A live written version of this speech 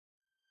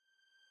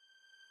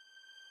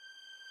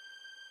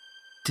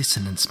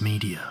Dissonance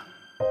Media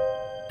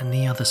and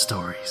the Other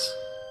Stories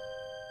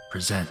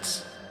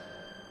presents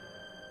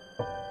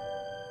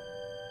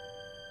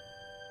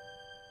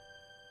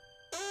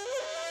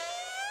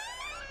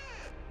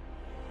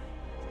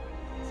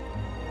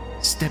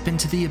Step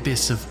into the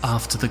abyss of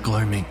After the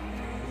Gloaming,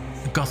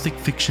 a gothic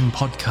fiction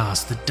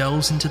podcast that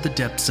delves into the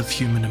depths of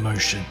human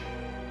emotion.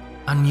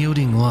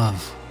 Unyielding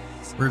love,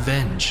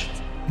 revenge,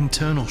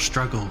 internal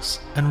struggles,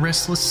 and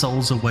restless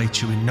souls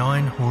await you in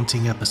 9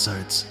 haunting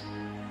episodes,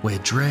 where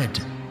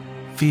dread,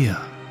 fear,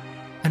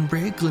 and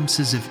rare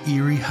glimpses of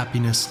eerie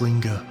happiness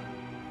linger.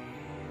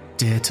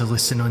 Dare to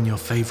listen on your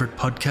favourite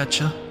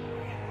podcatcher?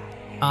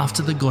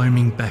 After the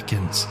Gloaming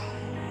beckons.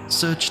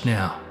 Search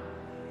now,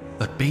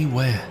 but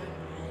beware.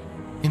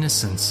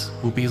 Innocence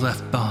will be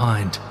left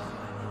behind.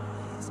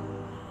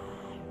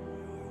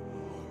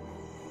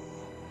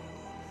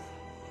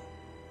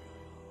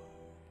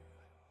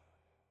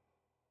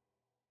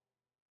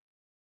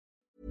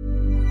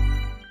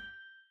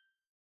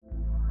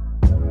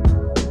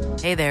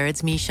 Hey there,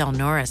 it's Michelle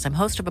Norris. I'm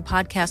host of a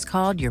podcast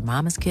called Your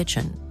Mama's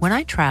Kitchen. When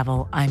I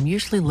travel, I'm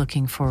usually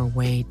looking for a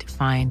way to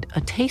find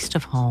a taste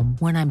of home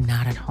when I'm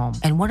not at home.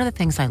 And one of the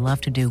things I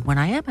love to do when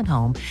I am at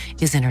home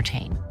is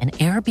entertain. And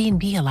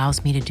Airbnb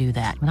allows me to do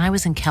that. When I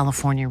was in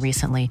California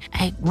recently,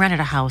 I rented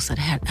a house that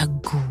had a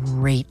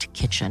great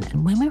kitchen.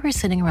 And when we were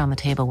sitting around the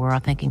table, we were all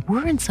thinking,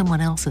 we're in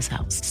someone else's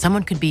house.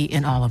 Someone could be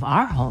in all of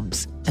our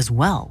homes as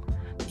well.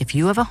 If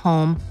you have a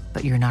home,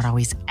 but you're not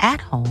always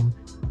at home,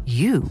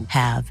 you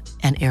have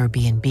an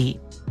Airbnb.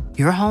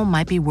 Your home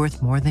might be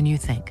worth more than you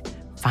think.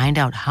 Find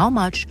out how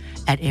much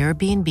at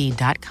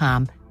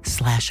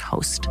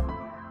airbnb.com/host.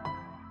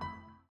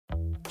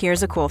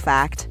 Here's a cool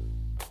fact.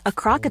 A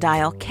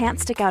crocodile can't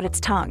stick out its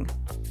tongue.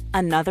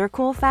 Another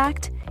cool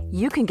fact,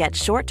 you can get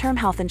short-term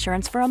health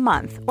insurance for a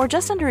month or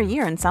just under a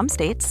year in some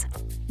states.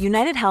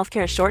 United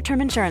Healthcare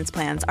short-term insurance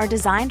plans are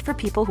designed for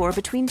people who are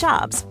between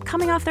jobs,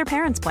 coming off their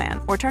parents'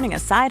 plan, or turning a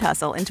side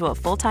hustle into a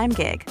full-time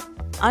gig.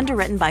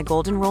 Underwritten by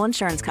Golden Rule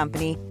Insurance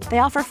Company, they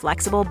offer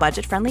flexible,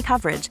 budget-friendly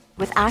coverage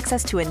with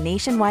access to a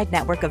nationwide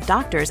network of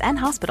doctors and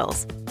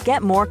hospitals.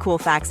 Get more cool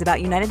facts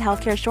about United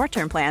Healthcare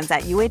short-term plans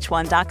at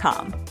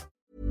uh1.com.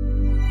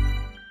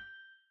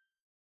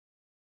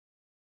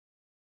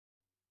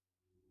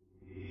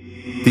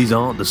 These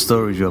aren't the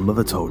stories your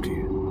mother told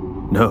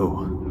you.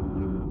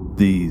 No,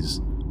 these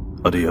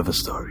are the other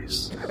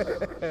stories.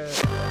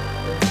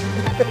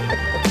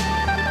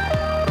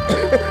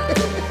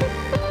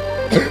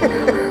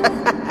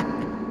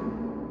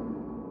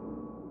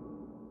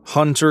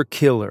 Hunter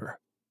Killer,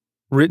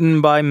 written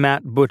by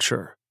Matt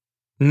Butcher,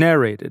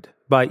 narrated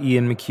by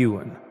Ian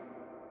McEwan.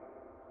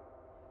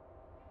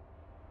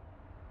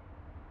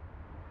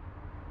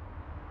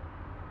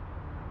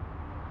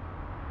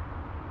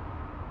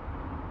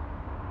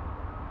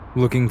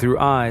 Looking through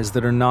eyes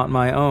that are not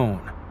my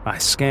own, I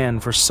scan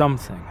for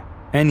something,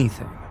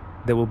 anything,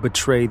 that will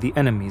betray the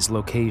enemy's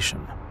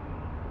location.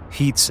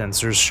 Heat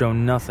sensors show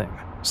nothing,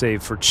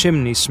 save for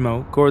chimney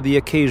smoke or the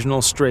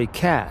occasional stray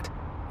cat,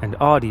 and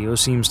audio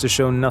seems to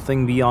show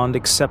nothing beyond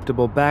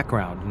acceptable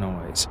background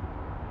noise.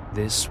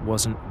 This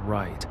wasn't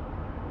right.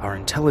 Our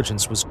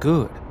intelligence was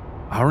good.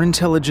 Our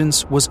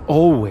intelligence was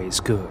always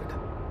good.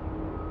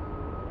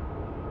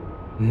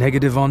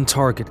 Negative on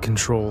target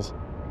control.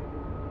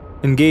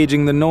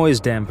 Engaging the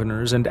noise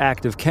dampeners and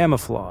active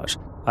camouflage,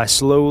 I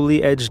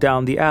slowly edge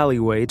down the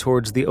alleyway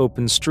towards the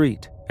open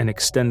street and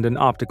extend an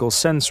optical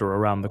sensor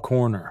around the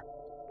corner.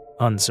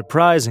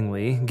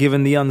 Unsurprisingly,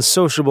 given the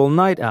unsociable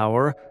night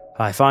hour,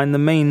 I find the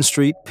main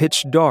street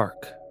pitch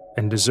dark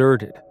and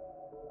deserted.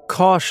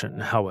 Caution,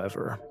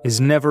 however,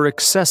 is never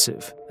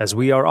excessive, as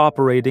we are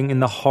operating in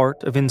the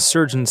heart of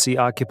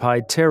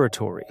insurgency-occupied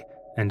territory,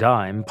 and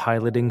I'm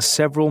piloting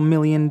several $1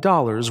 million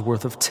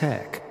worth of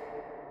tech.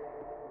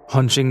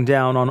 Hunching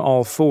down on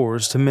all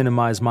fours to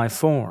minimize my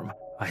form,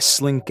 I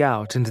slink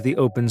out into the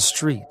open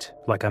street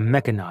like a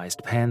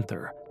mechanized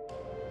panther.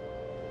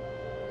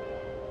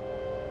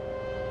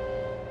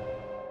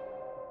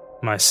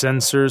 My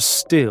sensors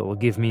still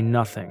give me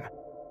nothing.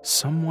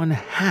 Someone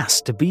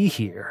has to be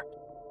here.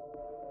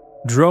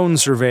 Drone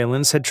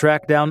surveillance had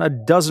tracked down a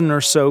dozen or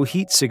so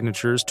heat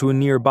signatures to a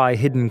nearby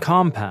hidden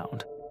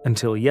compound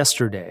until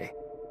yesterday.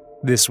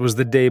 This was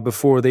the day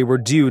before they were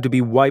due to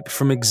be wiped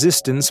from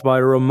existence by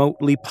a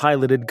remotely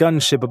piloted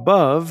gunship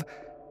above,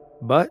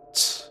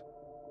 but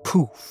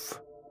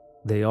poof,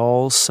 they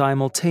all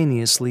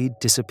simultaneously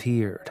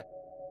disappeared.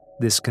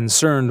 This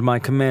concerned my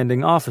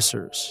commanding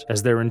officers,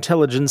 as their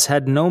intelligence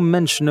had no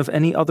mention of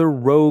any other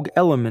rogue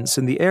elements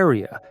in the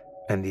area,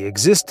 and the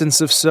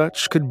existence of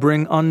such could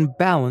bring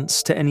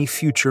unbalance to any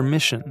future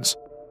missions.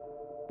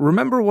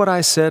 Remember what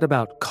I said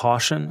about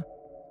caution?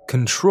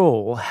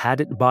 Control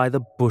had it by the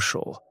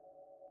bushel.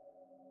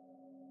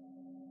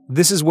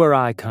 This is where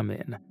I come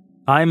in.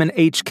 I'm an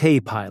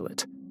HK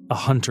pilot, a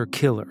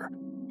hunter-killer.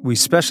 We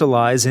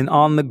specialize in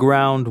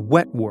on-the-ground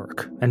wet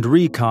work and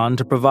recon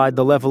to provide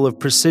the level of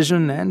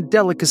precision and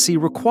delicacy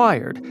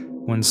required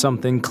when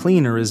something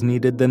cleaner is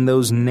needed than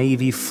those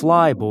Navy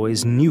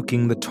flyboys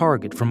nuking the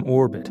target from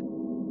orbit.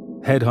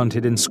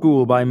 Headhunted in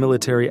school by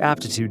military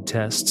aptitude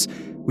tests,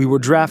 we were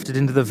drafted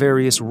into the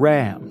various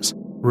RAMs,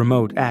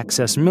 remote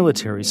access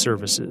military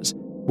services,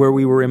 where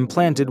we were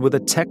implanted with a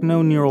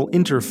techno-neural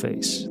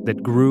interface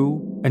that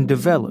grew and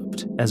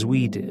developed as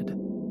we did.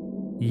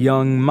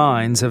 Young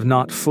minds have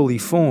not fully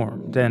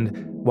formed,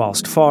 and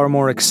whilst far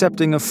more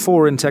accepting of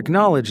foreign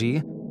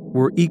technology,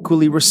 were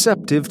equally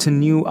receptive to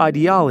new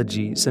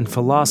ideologies and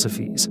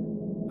philosophies.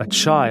 A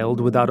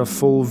child without a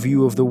full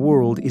view of the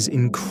world is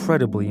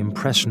incredibly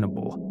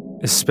impressionable,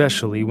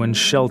 especially when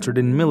sheltered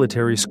in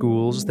military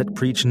schools that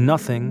preach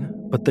nothing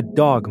but the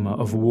dogma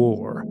of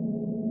war.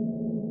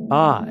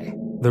 I,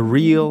 the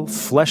real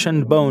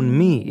flesh-and-bone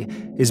me,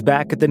 is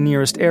back at the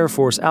nearest Air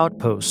Force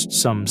outpost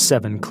some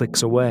 7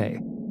 clicks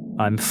away.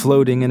 I'm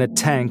floating in a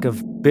tank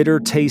of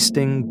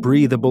bitter-tasting,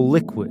 breathable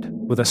liquid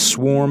with a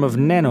swarm of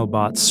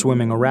nanobots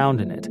swimming around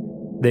in it.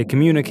 They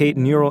communicate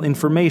neural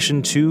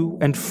information to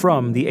and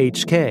from the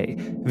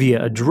HK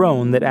via a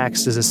drone that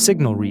acts as a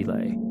signal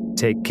relay,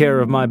 take care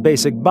of my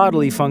basic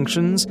bodily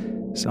functions,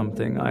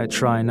 something I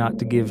try not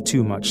to give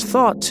too much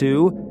thought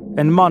to,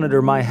 and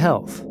monitor my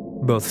health,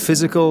 both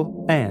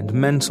physical and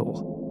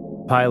mental.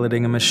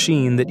 Piloting a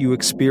machine that you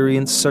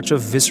experience such a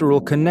visceral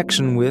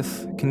connection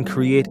with can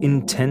create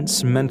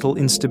intense mental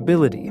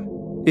instability,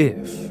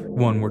 if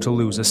one were to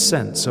lose a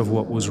sense of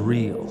what was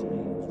real.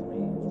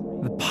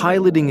 The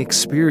piloting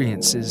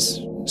experience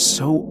is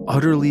so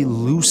utterly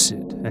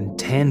lucid and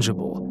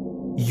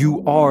tangible.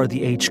 You are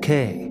the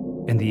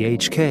HK, and the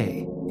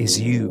HK is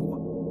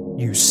you.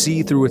 You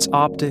see through its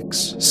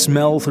optics,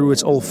 smell through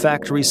its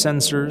olfactory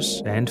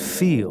sensors, and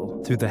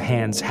feel through the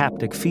hand's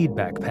haptic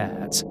feedback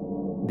pads.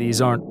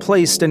 These aren't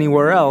placed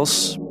anywhere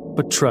else,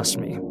 but trust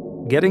me,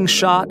 getting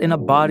shot in a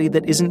body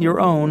that isn't your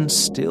own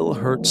still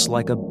hurts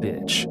like a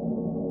bitch.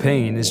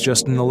 Pain is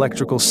just an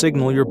electrical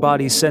signal your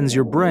body sends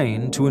your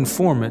brain to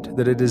inform it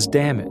that it is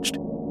damaged.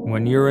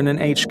 When you're in an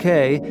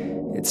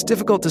HK, it's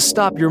difficult to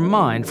stop your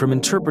mind from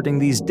interpreting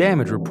these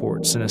damage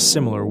reports in a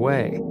similar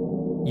way.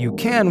 You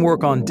can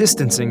work on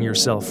distancing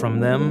yourself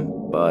from them,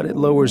 but it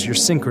lowers your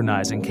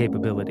synchronizing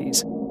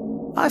capabilities.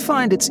 I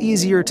find it's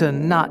easier to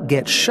not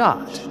get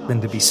shot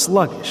than to be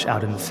sluggish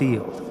out in the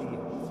field.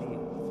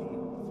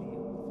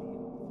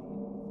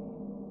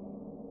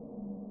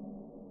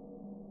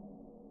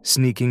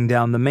 Sneaking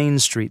down the main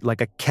street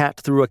like a cat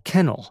through a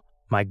kennel,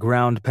 my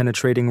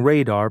ground-penetrating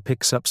radar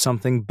picks up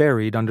something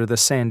buried under the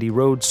sandy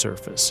road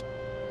surface.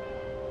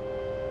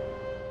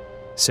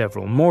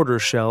 Several mortar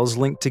shells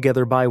linked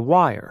together by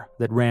wire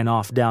that ran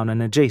off down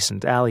an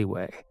adjacent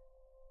alleyway.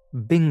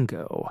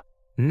 Bingo.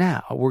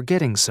 Now we're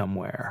getting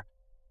somewhere.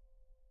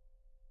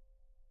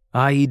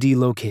 IED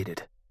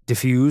located.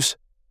 Defuse?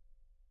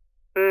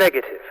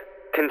 Negative.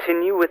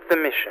 Continue with the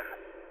mission.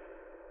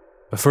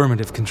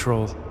 Affirmative,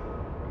 Control.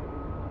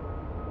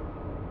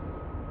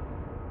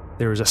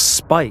 There is a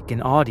spike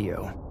in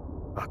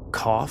audio. A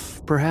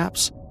cough,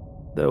 perhaps?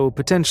 Though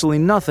potentially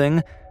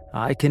nothing,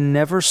 I can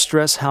never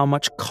stress how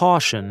much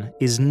caution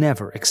is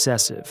never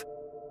excessive.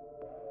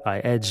 I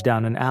edge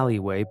down an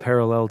alleyway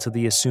parallel to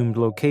the assumed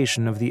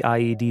location of the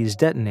IED's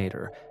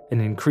detonator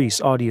and increase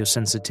audio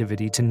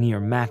sensitivity to near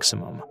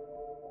maximum.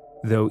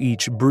 Though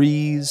each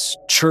breeze,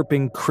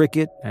 chirping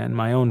cricket, and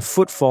my own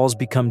footfalls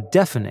become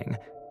deafening,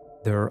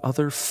 there are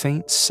other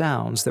faint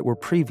sounds that were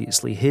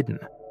previously hidden.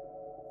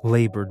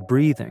 Labored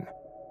breathing,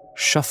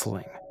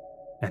 shuffling,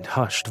 and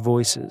hushed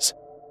voices.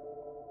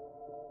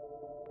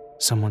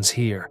 Someone's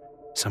here.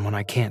 Someone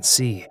I can't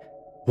see.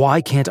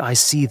 Why can't I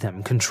see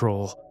them,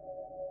 Control?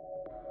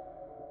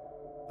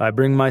 I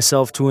bring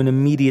myself to an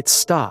immediate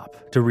stop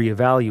to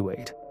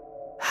reevaluate.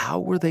 How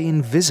were they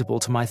invisible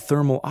to my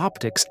thermal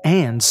optics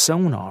and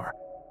sonar?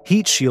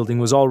 Heat shielding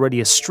was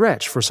already a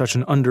stretch for such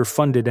an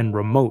underfunded and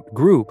remote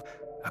group.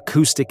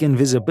 Acoustic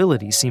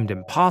invisibility seemed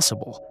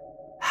impossible.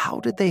 How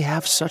did they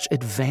have such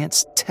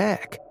advanced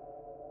tech?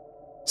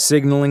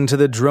 Signaling to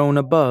the drone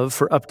above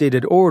for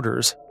updated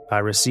orders, I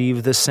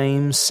received the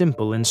same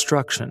simple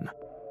instruction.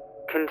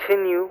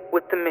 Continue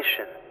with the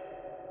mission.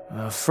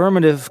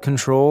 Affirmative,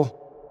 Control.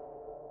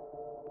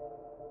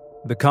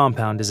 The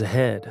compound is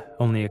ahead,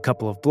 only a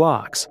couple of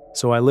blocks,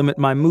 so I limit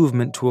my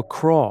movement to a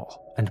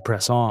crawl and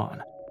press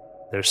on.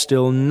 There's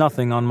still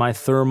nothing on my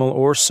thermal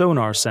or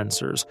sonar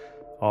sensors.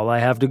 All I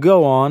have to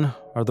go on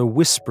are the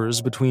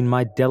whispers between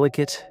my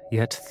delicate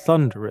yet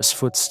thunderous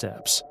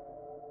footsteps.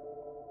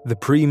 The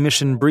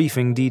pre-mission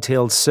briefing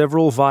detailed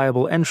several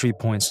viable entry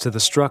points to the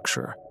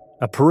structure,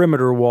 a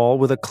perimeter wall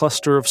with a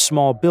cluster of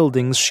small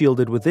buildings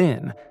shielded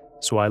within,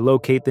 so I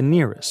locate the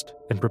nearest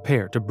and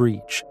prepare to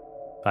breach.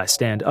 I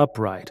stand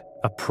upright,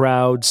 a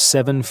proud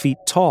 7 feet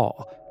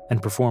tall,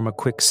 and perform a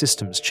quick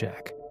systems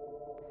check.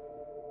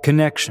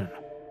 Connection,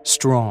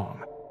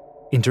 strong.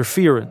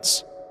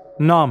 Interference,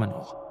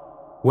 nominal.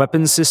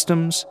 Weapon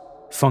systems,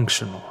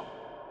 functional.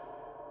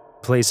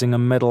 Placing a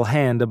metal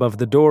hand above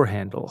the door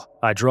handle,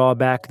 I draw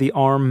back the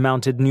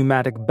arm-mounted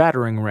pneumatic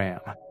battering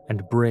ram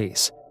and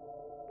brace.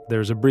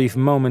 There's a brief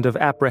moment of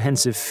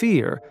apprehensive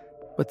fear,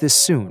 but this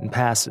soon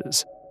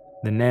passes.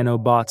 The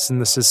nanobots in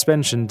the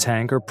suspension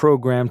tank are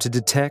programmed to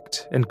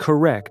detect and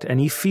correct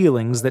any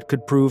feelings that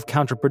could prove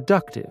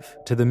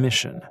counterproductive to the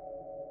mission.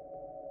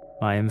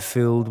 I am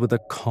filled with a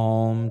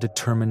calm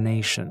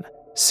determination,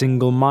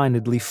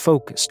 single-mindedly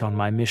focused on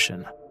my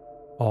mission.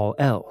 All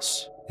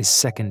else is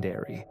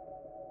secondary.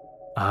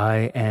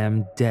 I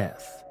am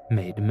death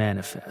made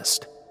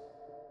manifest.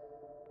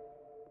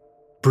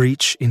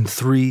 Breach in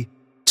 3,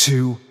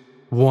 2,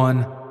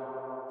 1.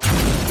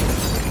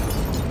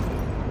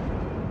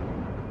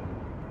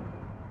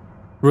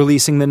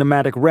 Releasing the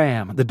pneumatic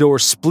ram, the door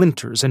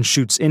splinters and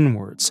shoots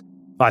inwards.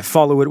 I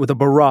follow it with a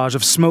barrage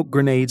of smoke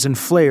grenades and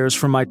flares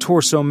from my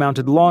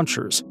torso-mounted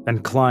launchers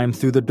and climb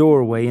through the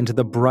doorway into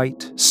the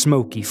bright,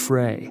 smoky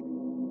fray.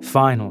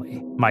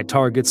 Finally, my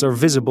targets are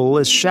visible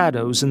as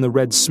shadows in the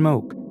red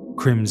smoke,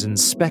 crimson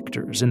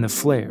specters in the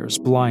flare's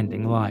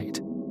blinding light.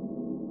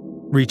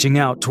 Reaching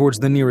out towards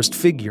the nearest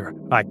figure,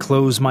 I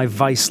close my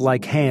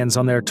vice-like hands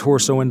on their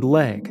torso and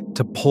leg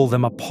to pull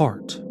them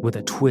apart with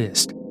a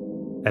twist.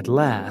 At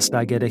last,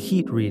 I get a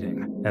heat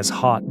reading as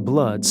hot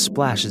blood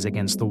splashes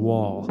against the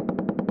wall.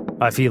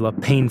 I feel a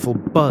painful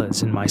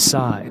buzz in my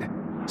side.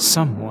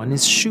 Someone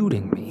is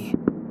shooting me.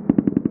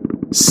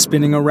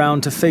 Spinning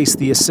around to face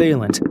the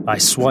assailant, I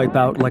swipe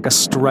out like a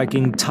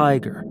striking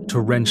tiger to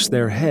wrench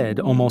their head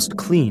almost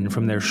clean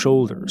from their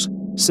shoulders,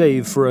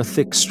 save for a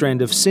thick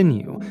strand of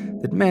sinew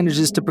that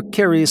manages to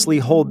precariously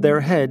hold their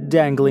head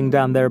dangling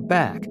down their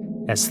back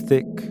as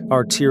thick,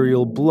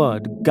 arterial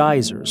blood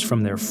geysers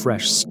from their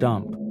fresh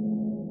stump.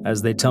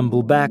 As they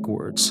tumble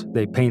backwards,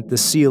 they paint the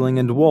ceiling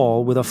and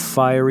wall with a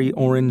fiery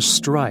orange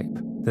stripe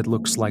that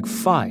looks like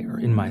fire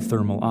in my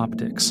thermal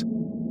optics.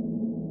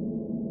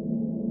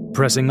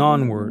 Pressing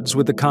onwards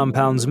with the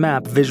compound's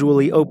map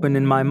visually open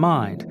in my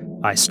mind,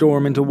 I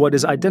storm into what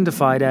is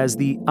identified as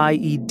the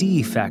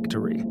IED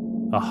factory,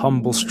 a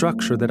humble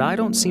structure that I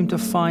don't seem to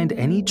find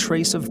any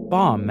trace of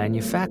bomb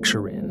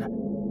manufacture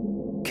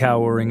in.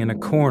 Cowering in a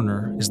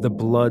corner is the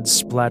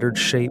blood-splattered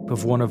shape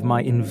of one of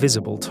my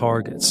invisible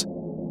targets.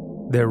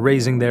 They're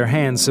raising their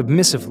hands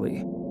submissively,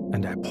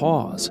 and I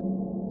pause,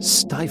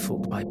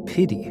 stifled by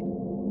pity,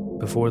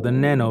 before the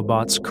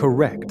nanobots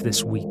correct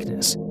this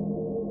weakness.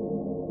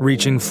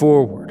 Reaching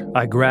forward,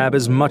 I grab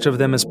as much of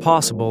them as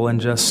possible and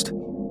just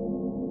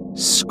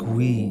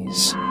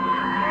squeeze.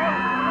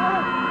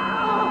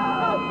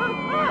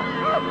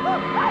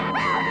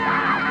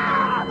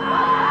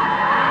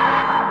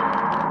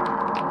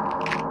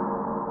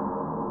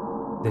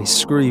 They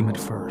scream at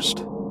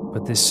first,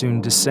 but this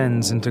soon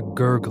descends into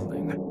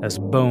gurgling as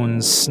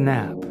bones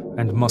snap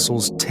and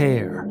muscles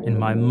tear in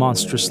my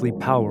monstrously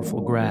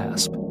powerful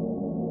grasp.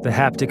 The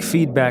haptic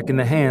feedback in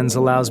the hands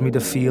allows me to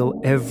feel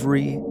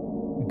every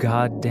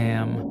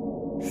goddamn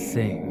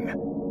thing.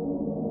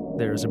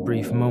 There's a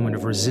brief moment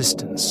of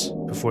resistance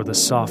before the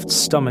soft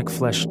stomach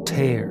flesh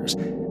tears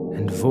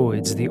and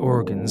voids the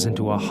organs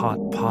into a hot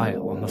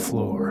pile on the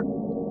floor.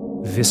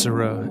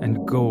 Viscera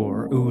and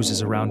gore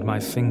oozes around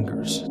my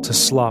fingers to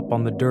slop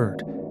on the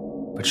dirt,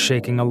 but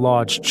shaking a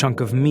large chunk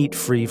of meat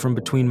free from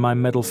between my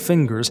metal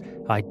fingers,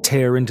 I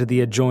tear into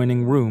the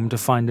adjoining room to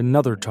find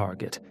another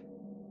target.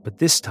 But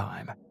this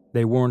time,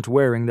 they weren't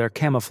wearing their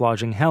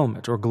camouflaging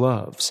helmet or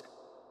gloves.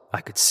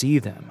 I could see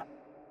them.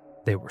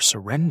 They were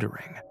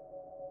surrendering.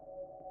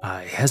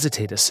 I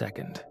hesitate a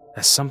second,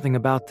 as something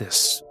about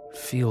this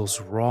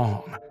feels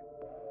wrong.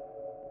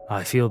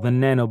 I feel the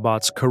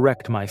nanobots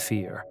correct my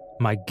fear,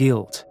 my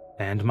guilt,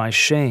 and my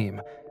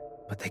shame,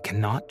 but they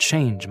cannot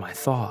change my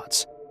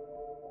thoughts.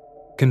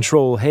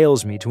 Control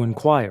hails me to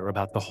inquire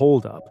about the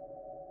holdup.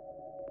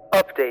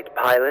 Update,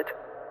 pilot.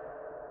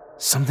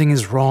 Something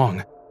is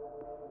wrong.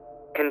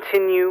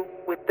 Continue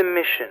with the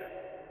mission.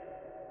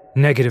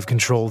 Negative,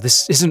 Control.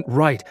 This isn't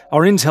right.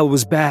 Our intel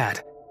was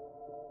bad.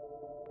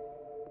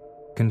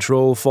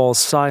 Control falls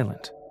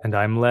silent, and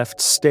I'm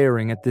left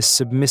staring at this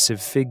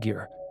submissive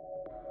figure.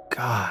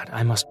 God,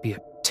 I must be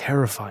a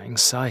terrifying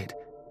sight.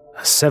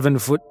 A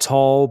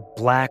 7-foot-tall,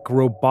 black,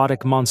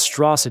 robotic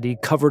monstrosity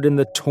covered in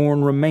the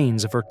torn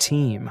remains of her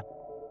team.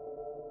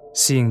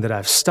 Seeing that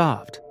I've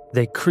stopped,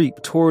 they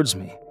creep towards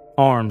me,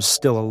 arms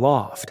still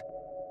aloft.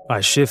 I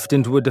shift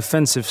into a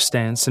defensive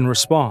stance in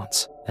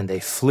response, and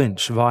they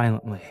flinch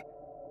violently.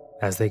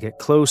 As they get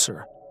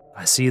closer,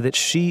 I see that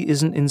she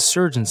isn't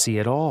insurgency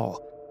at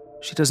all.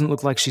 She doesn't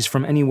look like she's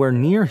from anywhere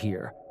near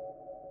here.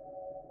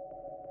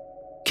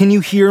 "Can you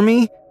hear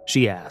me?"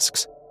 she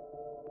asks.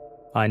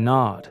 I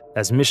nod,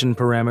 as mission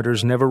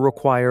parameters never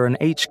require an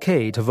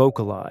HK to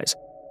vocalize.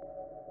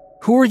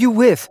 "Who are you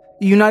with?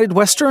 United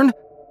Western?"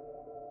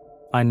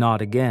 I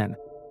nod again.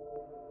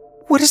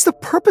 "What is the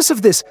purpose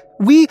of this?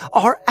 We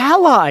are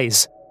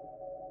allies!"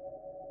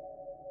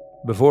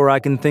 Before I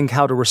can think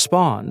how to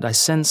respond, I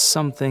sense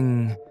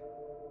something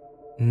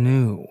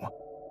new.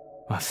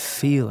 A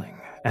feeling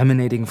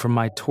emanating from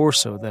my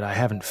torso that I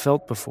haven't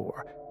felt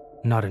before.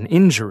 Not an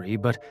injury,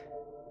 but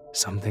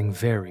something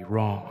very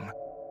wrong.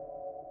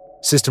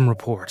 System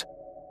report.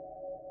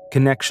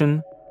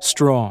 Connection,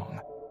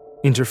 strong.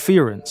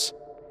 Interference,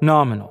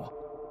 nominal.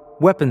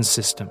 Weapons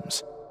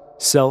systems,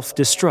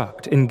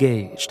 self-destruct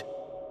engaged.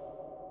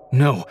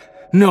 No!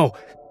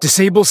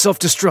 Disable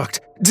self-destruct!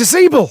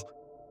 Disable!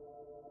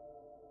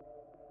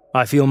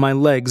 I feel my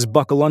legs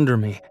buckle under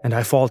me, and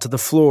I fall to the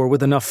floor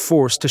with enough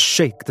force to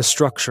shake the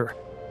structure.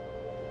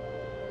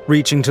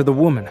 Reaching to the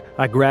woman,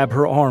 I grab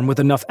her arm with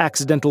enough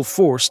accidental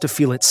force to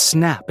feel it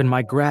snap in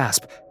my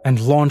grasp and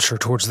launch her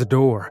towards the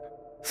door.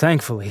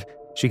 Thankfully,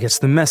 she gets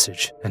the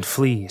message and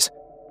flees.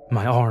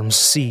 My arms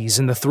seize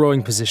in the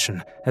throwing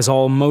position as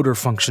all motor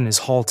function is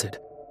halted.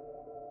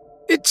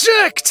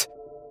 Eject!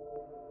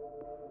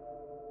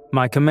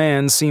 My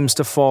command seems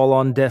to fall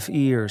on deaf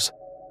ears.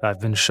 I've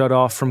been shut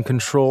off from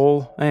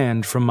control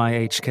and from my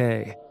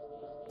HK.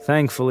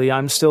 Thankfully,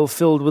 I'm still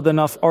filled with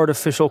enough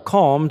artificial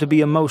calm to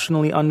be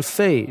emotionally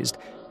unfazed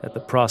at the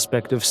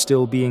prospect of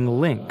still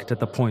being linked at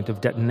the point of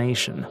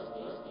detonation.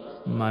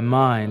 My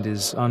mind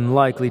is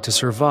unlikely to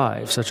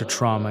survive such a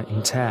trauma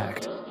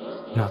intact.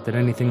 Not that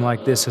anything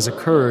like this has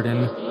occurred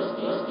in...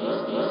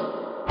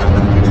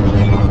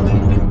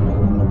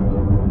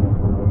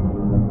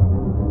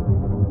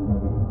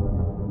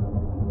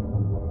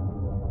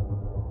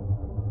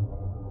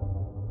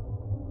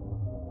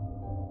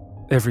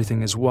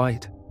 Everything is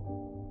white.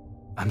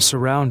 I'm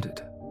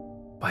surrounded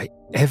by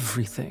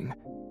everything.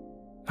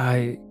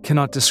 I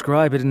cannot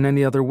describe it in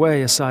any other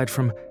way aside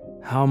from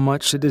how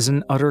much it is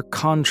in utter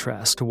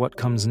contrast to what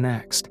comes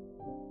next.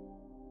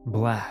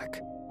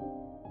 Black.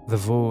 The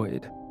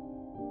void.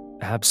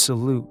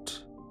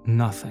 Absolute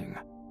nothing.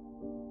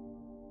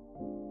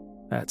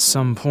 At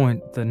some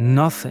point, the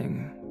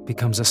nothing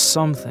becomes a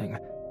something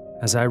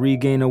as I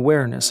regain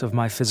awareness of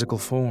my physical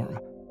form.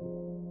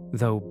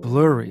 Though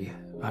blurry,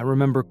 I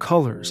remember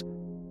colors,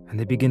 and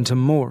they begin to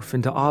morph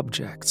into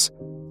objects.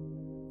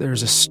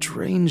 There's a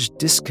strange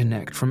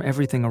disconnect from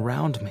everything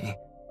around me.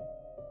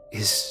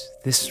 Is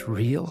this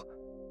real?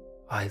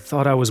 I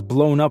thought I was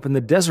blown up in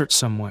the desert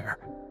somewhere.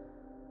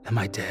 Am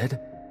I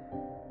dead?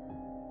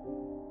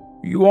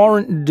 You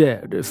aren't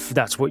dead, if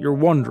that's what you're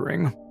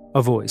wondering,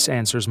 a voice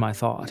answers my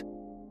thought.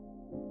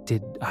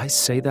 Did I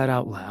say that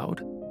out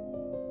loud?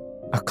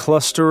 A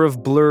cluster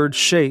of blurred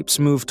shapes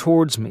move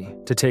towards me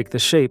to take the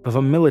shape of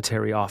a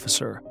military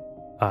officer.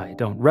 I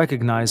don't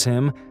recognize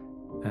him,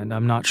 and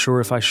I'm not sure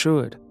if I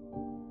should.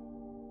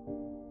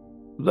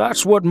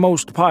 That's what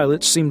most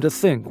pilots seem to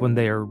think when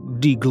they are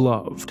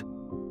degloved.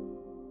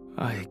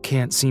 I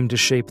can't seem to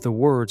shape the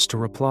words to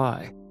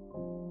reply.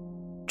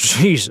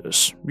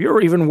 Jesus,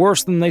 you're even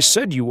worse than they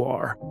said you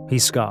are, he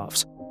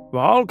scoffs.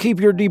 I'll keep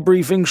your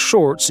debriefing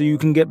short so you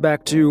can get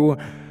back to...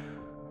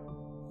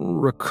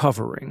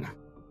 recovering.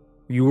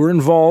 You were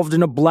involved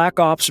in a Black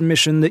Ops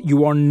mission that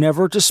you are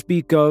never to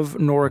speak of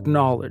nor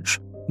acknowledge.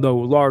 Though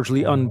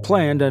largely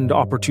unplanned and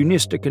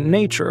opportunistic in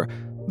nature,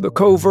 the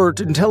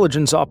covert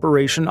intelligence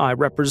operation I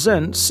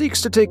represent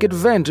seeks to take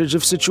advantage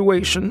of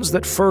situations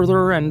that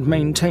further and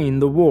maintain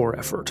the war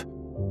effort.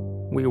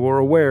 We were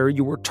aware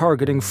you were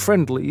targeting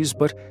friendlies,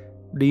 but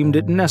deemed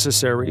it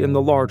necessary in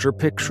the larger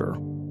picture.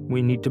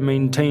 We need to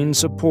maintain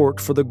support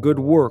for the good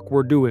work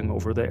we're doing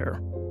over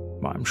there.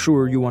 I'm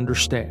sure you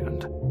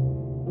understand.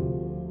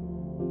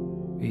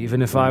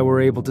 Even if I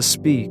were able to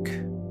speak,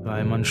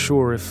 I'm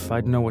unsure if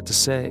I'd know what to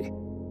say.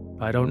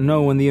 I don't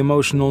know when the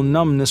emotional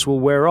numbness will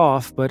wear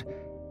off, but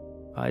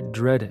I'd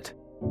dread it,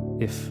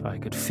 if I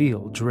could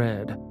feel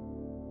dread.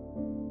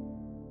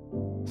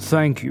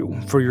 Thank you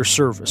for your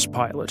service,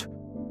 pilot.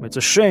 It's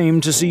a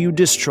shame to see you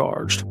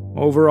discharged.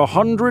 Over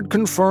 100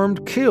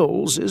 confirmed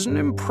kills is an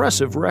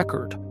impressive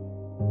record.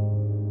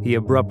 He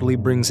abruptly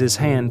brings his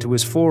hand to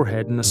his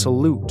forehead in a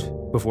salute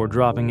before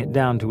dropping it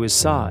down to his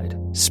side,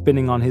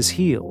 spinning on his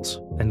heels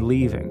and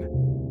leaving.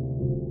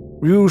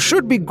 You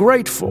should be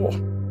grateful,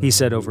 he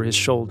said over his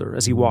shoulder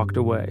as he walked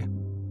away.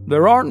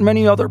 There aren't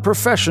many other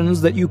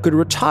professions that you could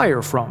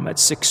retire from at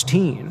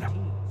 16.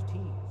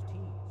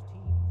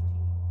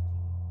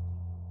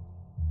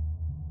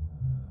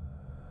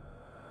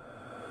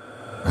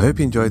 I hope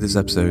you enjoyed this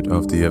episode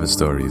of The Other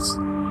Stories.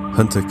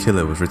 Hunter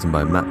Killer was written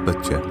by Matt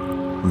Butcher,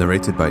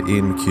 narrated by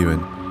Ian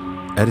McEwen,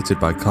 edited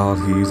by Carl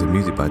Hughes and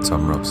music by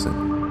Tom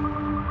Robson.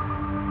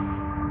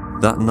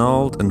 That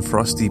gnarled and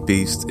frosty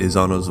beast is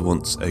on us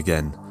once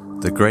again,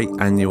 the great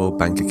annual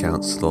bank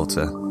account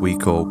slaughter we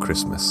call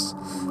Christmas.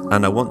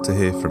 And I want to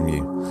hear from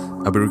you.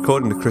 I'll be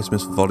recording the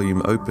Christmas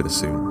volume opener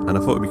soon, and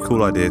I thought it'd be a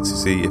cool idea to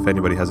see if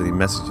anybody has any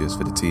messages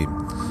for the team.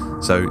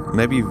 So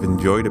maybe you've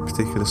enjoyed a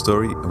particular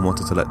story and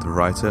wanted to let the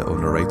writer or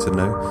narrator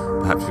know.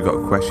 Perhaps you've got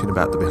a question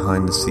about the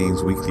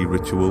behind-the-scenes weekly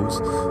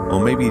rituals, or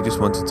maybe you just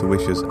wanted to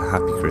wish us a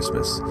happy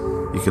Christmas.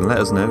 You can let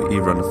us know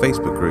either on the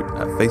Facebook group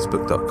at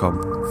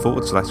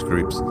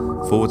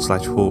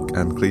facebook.com/groups/Hawk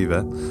and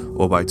Cleaver,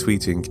 or by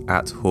tweeting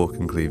at Hawk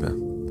and Cleaver.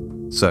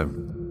 So,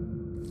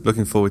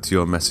 looking forward to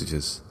your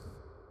messages,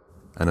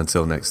 and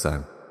until next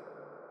time.